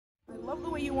love the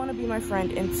way you want to be my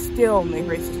friend and still make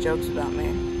racist jokes about me.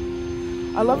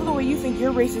 I love the way you think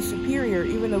your race is superior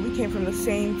even though we came from the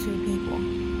same two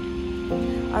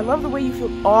people. I love the way you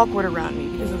feel awkward around me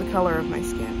because of the color of my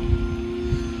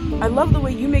skin. I love the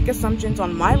way you make assumptions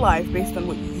on my life based on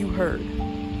what you heard.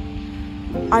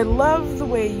 I love the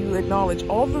way you acknowledge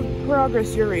all the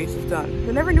progress your race has done,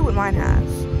 but never knew what mine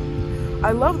has.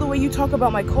 I love the way you talk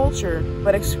about my culture,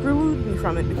 but exclude me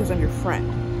from it because I'm your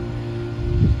friend.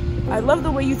 I love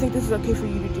the way you think this is okay for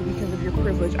you to do because of your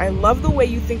privilege. I love the way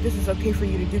you think this is okay for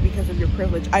you to do because of your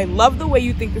privilege. I love the way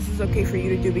you think this is okay for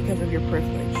you to do because of your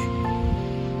privilege.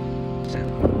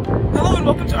 Hello and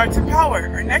welcome to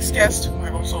ArtsEnPower. Our next guest, whom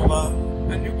I also love,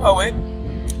 a new poet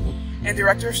and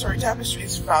director of Story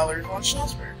Tapestries, Valerie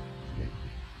Baugh-Schlossberg.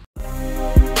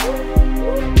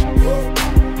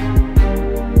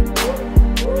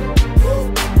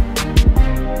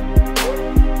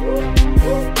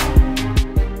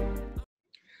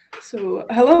 So,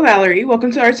 hello Valerie,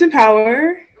 welcome to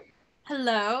ArtsEnPower.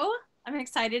 Hello, I'm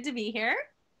excited to be here.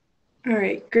 All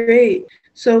right, great.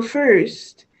 So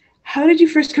first, how did you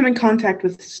first come in contact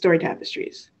with Story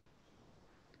Tapestries?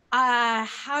 I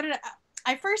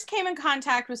first came in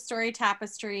contact with Story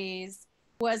Tapestries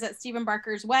was at Stephen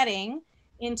Barker's wedding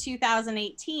in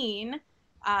 2018.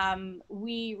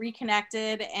 We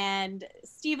reconnected, and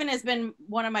Stephen has been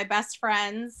one of my best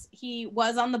friends. He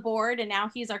was on the board, and now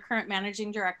he's our current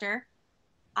managing director.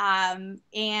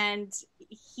 And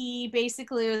he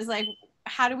basically was like,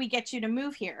 how do we get you to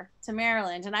move here to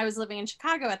Maryland? And I was living in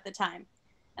Chicago at the time.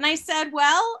 And I said,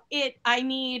 well, I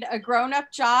need a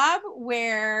grown-up job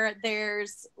where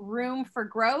there's room for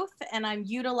growth, and I'm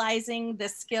utilizing the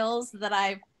skills that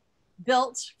I've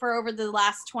built for over the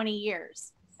last 20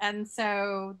 years. And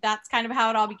so that's kind of how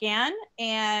it all began.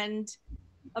 And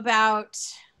about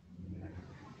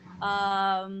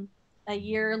a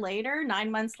year later,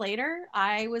 9 months later,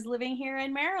 I was living here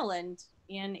in Maryland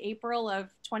in April of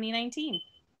 2019.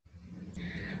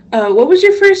 What was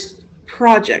your first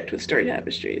project with Story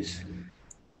Tapestries?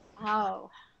 Oh.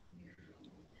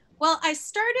 Well, I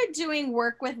started doing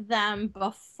work with them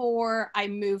before I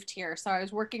moved here. So I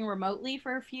was working remotely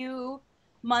for a few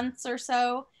months or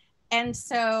so. And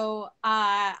so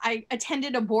I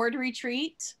attended a board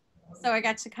retreat. So I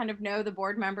got to kind of know the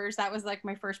board members. That was like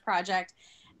my first project.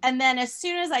 And then as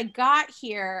soon as I got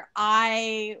here,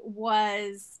 it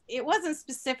wasn't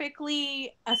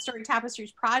specifically a Story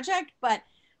Tapestries project, but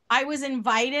I was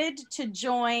invited to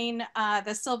join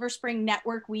the Silver Spring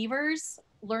Network Weavers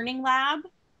Learning Lab.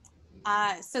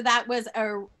 So that was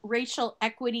a racial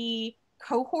equity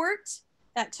cohort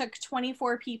that took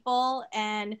 24 people,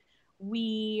 and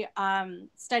we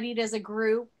studied as a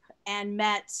group and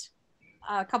met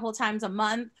a couple of times a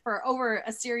month for over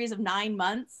a series of 9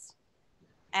 months.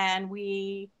 And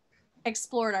we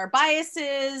explored our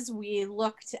biases. We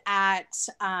looked at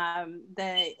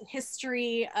the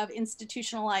history of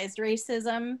institutionalized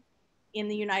racism in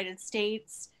the United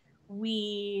States.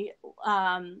 We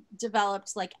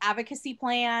developed like advocacy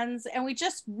plans, and we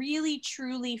just really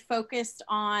truly focused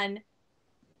on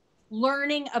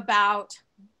learning about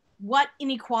what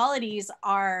inequalities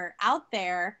are out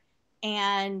there,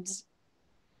 and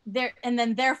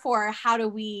then therefore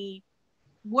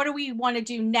what do we want to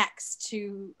do next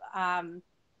to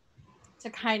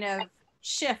kind of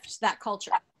shift that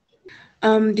culture.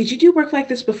 Did you do work like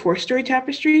this before Story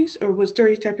Tapestries, or was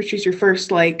Story Tapestries your first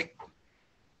like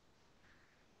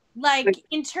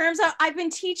in terms of I've been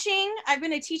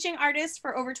a teaching artist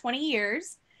for over 20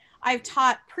 years. I've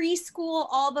taught preschool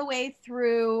all the way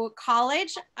through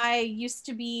college. I used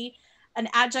to be an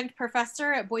adjunct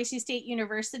professor at Boise State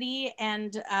University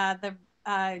and the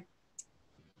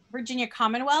Virginia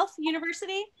Commonwealth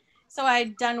University. So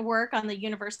I'd done work on the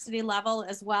university level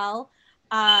as well.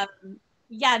 I've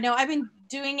been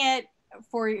doing it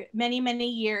for many, many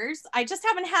years. I just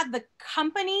haven't had the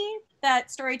company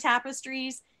that Story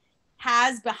Tapestries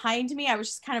has behind me. I was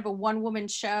just kind of a one-woman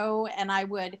show, and I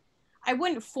wouldn't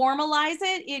formalize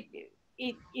it.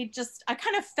 I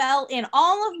kind of fell in.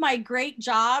 All of my great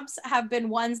jobs have been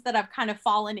ones that I've kind of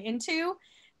fallen into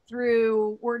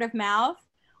through word of mouth.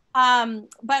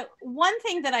 But one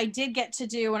thing that I did get to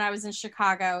do when I was in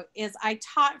Chicago is I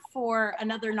taught for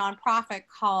another nonprofit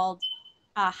called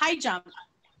High Jump.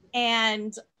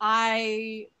 And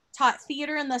I taught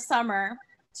theater in the summer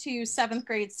to 7th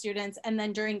grade students. And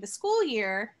then during the school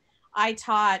year, I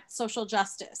taught social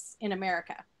justice in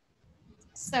America.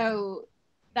 So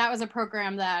that was a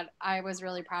program that I was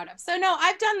really proud of. So no,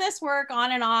 I've done this work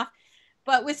on and off,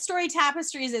 but with Story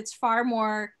Tapestries, it's far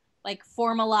more like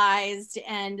formalized,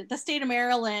 and the state of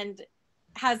Maryland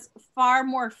has far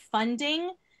more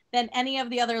funding than any of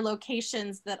the other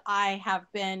locations that I have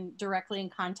been directly in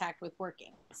contact with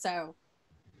working. So,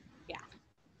 yeah.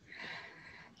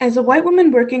 As a white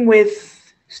woman working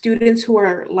with students who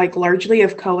are like largely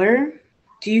of color,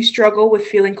 do you struggle with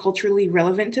feeling culturally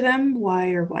relevant to them?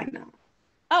 Why or why not?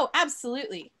 Oh,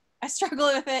 absolutely. I struggle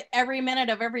with it every minute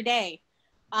of every day.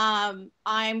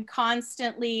 I'm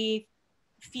constantly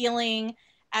feeling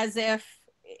as if,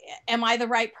 am I the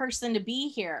right person to be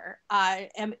here?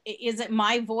 Is it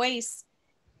my voice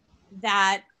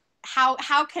that,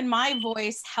 how can my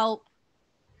voice help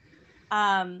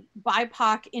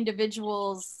BIPOC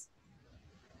individuals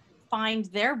find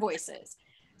their voices?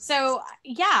 So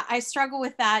yeah, I struggle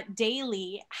with that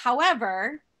daily.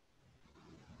 However,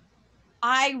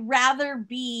 I rather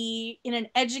be in an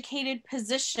educated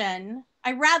position.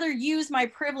 I rather use my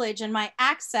privilege and my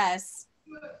access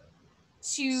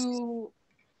to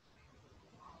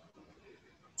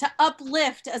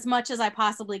uplift as much as I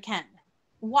possibly can,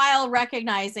 while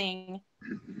recognizing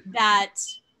that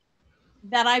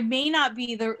I may not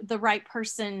be the right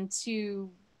person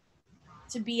to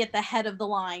be at the head of the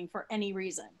line for any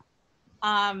reason.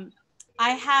 I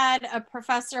had a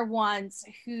professor once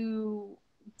who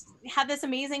had this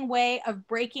amazing way of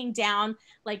breaking down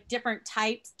like different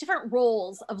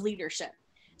roles of leadership.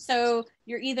 So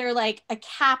you're either like a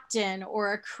captain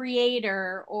or a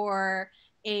creator or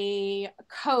a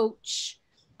coach,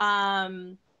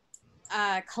 a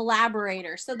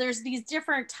collaborator. So there's these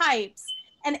different types,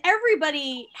 and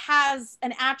everybody has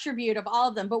an attribute of all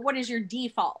of them, but what is your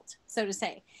default, so to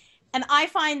say? And I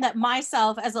find that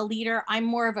myself as a leader, I'm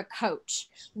more of a coach,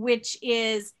 which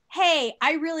is, hey,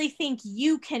 I really think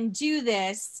you can do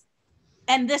this,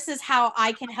 and this is how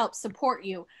I can help support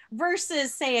you,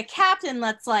 versus say a captain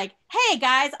that's like, hey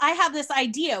guys, I have this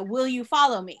idea, will you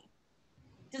follow me?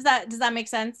 Does that make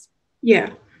sense? Yeah.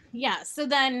 Yeah. So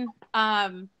then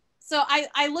so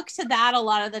I look to that a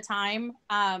lot of the time.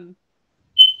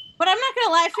 But I'm not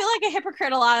gonna lie, I feel like a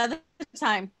hypocrite a lot of the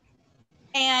time.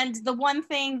 And the one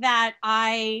thing that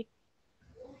I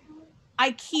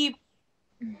keep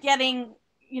getting,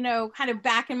 kind of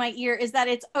back in my ear is that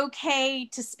it's okay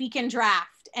to speak in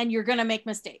draft and you're going to make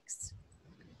mistakes.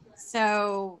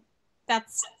 So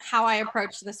that's how I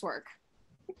approach this work.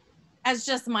 As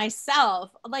just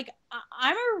myself, like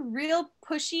I'm a real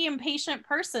pushy, impatient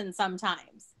person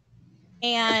sometimes.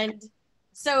 And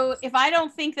so if I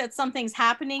don't think that something's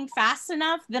happening fast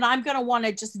enough, then I'm going to want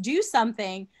to just do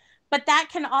something. But that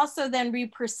can also then be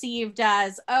perceived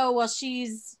as, oh, well,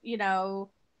 she's,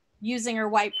 using her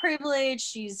white privilege.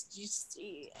 She's just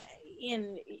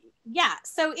yeah.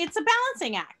 So it's a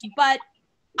balancing act, but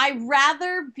I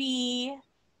rather be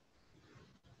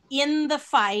in the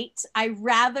fight. I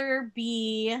rather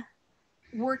be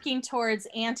working towards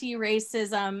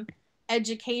anti-racism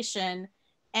education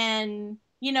and,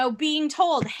 being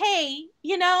told, hey,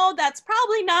 that's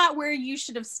probably not where you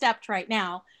should have stepped right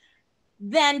now,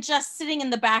 than just sitting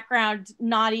in the background,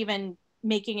 not even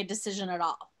making a decision at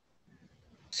all.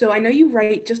 So I know you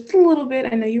write just a little bit.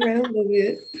 I know you write a little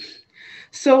bit.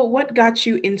 So what got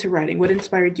you into writing? What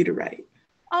inspired you to write?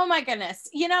 Oh my goodness.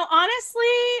 Honestly,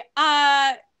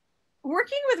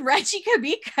 working with Reggie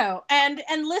Kabiko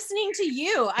and listening to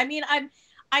you. I mean,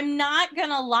 I'm not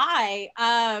gonna lie.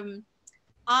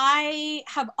 I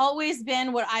have always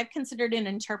been what I've considered an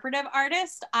interpretive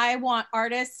artist. I want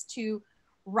artists to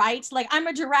write, like I'm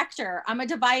a director, I'm a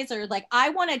deviser. Like I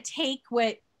want to take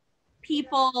what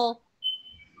people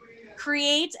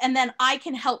create and then I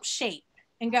can help shape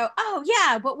and go, oh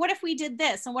yeah, but what if we did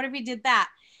this? And what if we did that?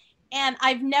 And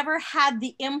I've never had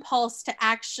the impulse to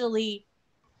actually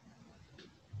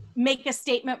make a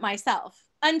statement myself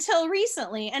until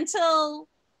recently, until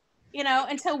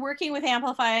working with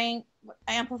Amplify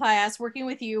Us, working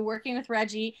with you, working with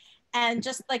Reggie, and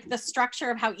just like the structure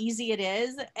of how easy it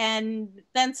is. And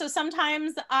then so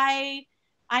sometimes I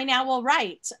now will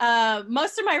write.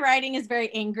 Most of my writing is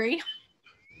very angry.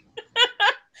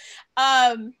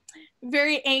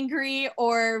 Very angry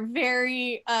or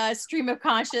very stream of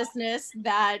consciousness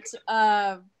that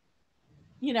I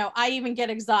even get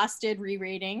exhausted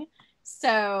rereading.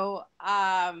 So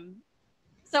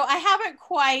so I haven't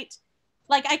quite,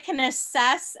 like I can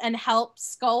assess and help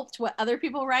sculpt what other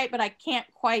people write, but I can't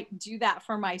quite do that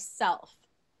for myself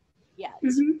yet.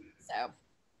 Mm-hmm. So.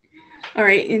 All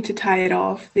right, and to tie it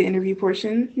off, the interview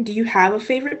portion, do you have a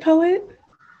favorite poet?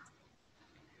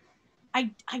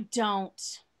 I don't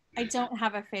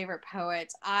have a favorite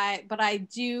poet. But I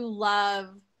do love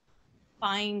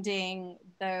finding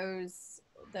those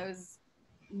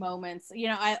moments.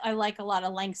 I like a lot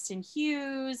of Langston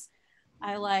Hughes.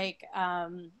 I like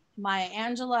Maya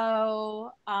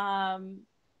Angelou.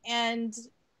 and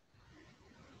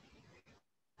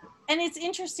it's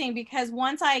interesting because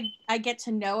once I get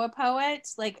to know a poet,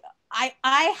 like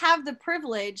I have the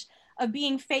privilege of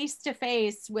being face to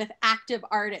face with active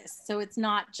artists. So it's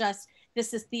not just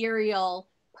this ethereal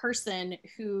person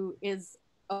who is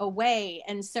away.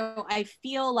 And so I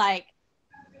feel like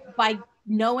by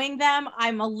knowing them,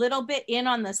 I'm a little bit in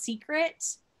on the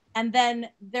secret, and then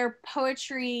their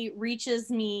poetry reaches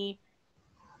me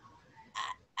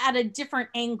at a different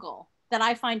angle that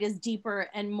I find is deeper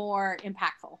and more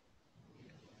impactful.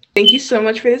 Thank you so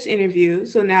much for this interview.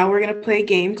 So now we're going to play a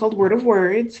game called Word of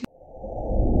Words. The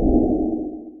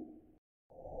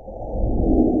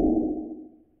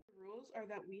rules are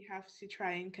that we have to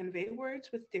try and convey words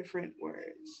with different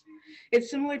words.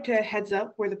 It's similar to a heads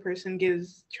up where the person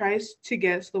tries to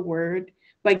guess the word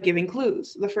by giving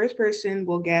clues. The first person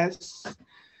will guess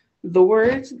the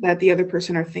words that the other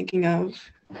person are thinking of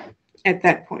at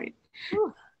that point.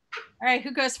 Ooh. All right,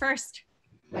 who goes first?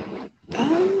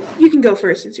 You can go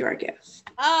first since you're our guest.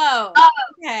 Oh,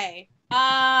 okay.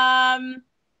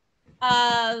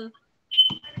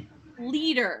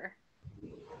 Leader,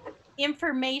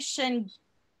 information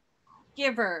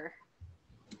giver,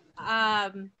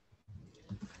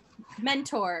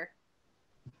 mentor,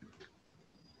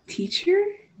 teacher.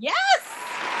 Yes.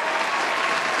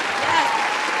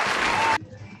 Yes.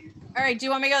 All right. Do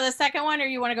you want me to go to the second one, or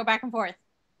you want to go back and forth?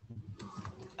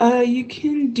 You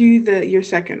can do your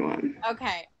second one.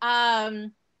 Okay.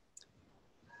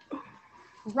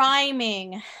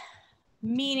 Rhyming,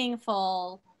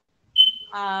 meaningful,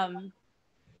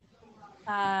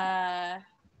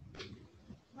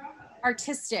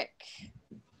 artistic,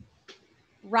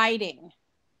 writing.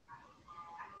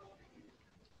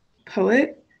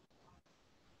 Poet.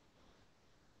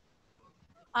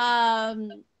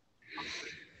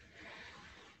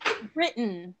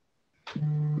 Written.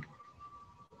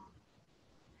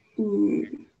 Ooh.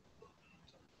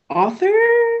 Author.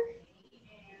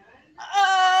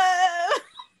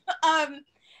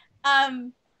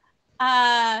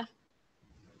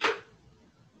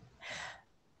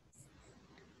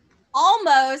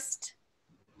 Almost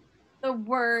the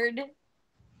word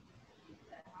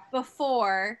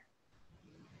before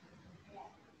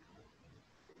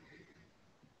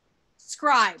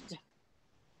scribed.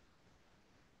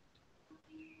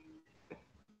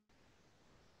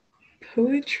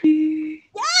 Poetry.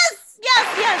 Yes.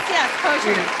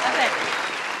 Poetry. That's it.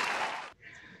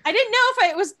 I didn't know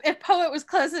if poet was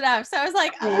close enough, so I was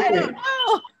like, I don't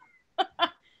know.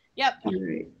 Yep. All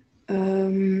right.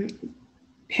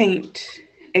 Paint,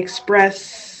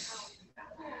 express,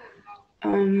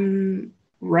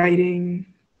 writing,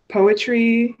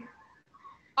 poetry.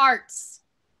 Arts.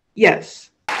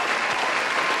 Yes. All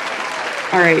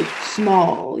right.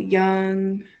 Small,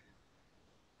 young.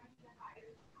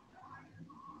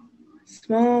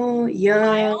 Small, young.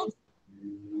 Wild.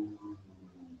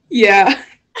 Yeah.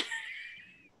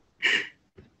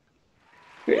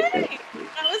 Yay.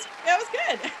 That was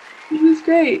good. It was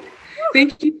great.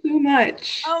 Thank you so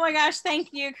much. Oh my gosh,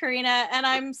 thank you, Karina. And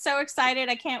I'm so excited.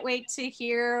 I can't wait to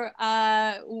hear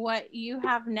what you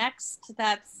have next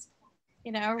that's,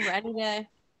 ready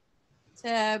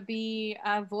to be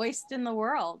voiced in the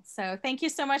world. So thank you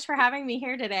so much for having me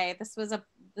here today. This was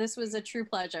a true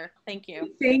pleasure. Thank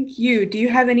you. Thank you. Do you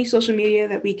have any social media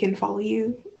that we can follow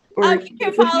you? You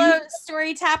can follow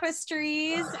Story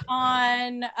Tapestries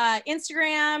on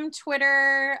Instagram,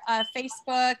 Twitter,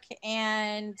 Facebook,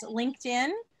 and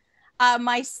LinkedIn.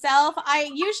 Myself, I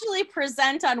usually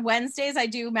present on Wednesdays. I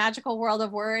do Magical World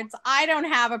of Words. I don't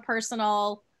have a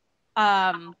personal,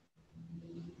 I'm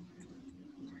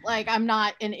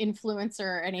not an influencer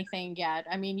or anything yet.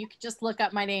 I mean, you could just look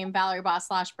up my name, Valerie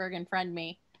Baugh-Schlossberg, and friend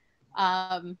me.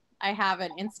 I have an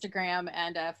Instagram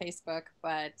and a Facebook,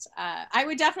 but I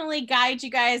would definitely guide you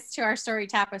guys to our Story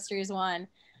Tapestries one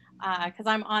because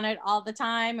I'm on it all the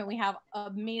time, and we have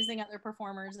amazing other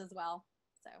performers as well.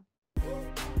 So.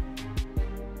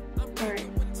 All right.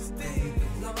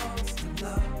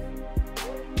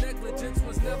 Negligence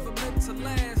was never meant to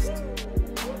last.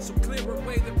 So clear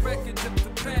away the wreckage of the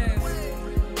past.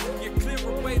 You clear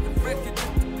away the wreckage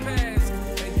of the past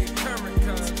and your current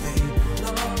cause.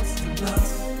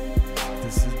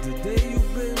 This is the day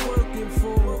you've been working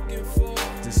for.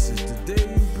 This is the day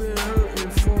you've been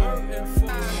hurting for.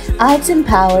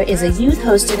 ArtsEnPower is a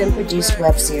youth-hosted and produced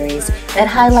web series that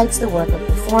highlights the work of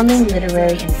performing,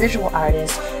 literary, and visual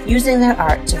artists using their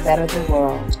art to better the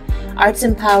world.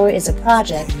 ArtsEnPower is a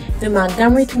project through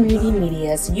Montgomery Community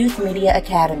Media's Youth Media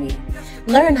Academy.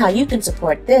 Learn how you can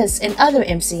support this and other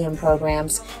MCM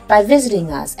programs by visiting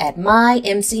us at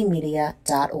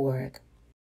mymcmedia.org.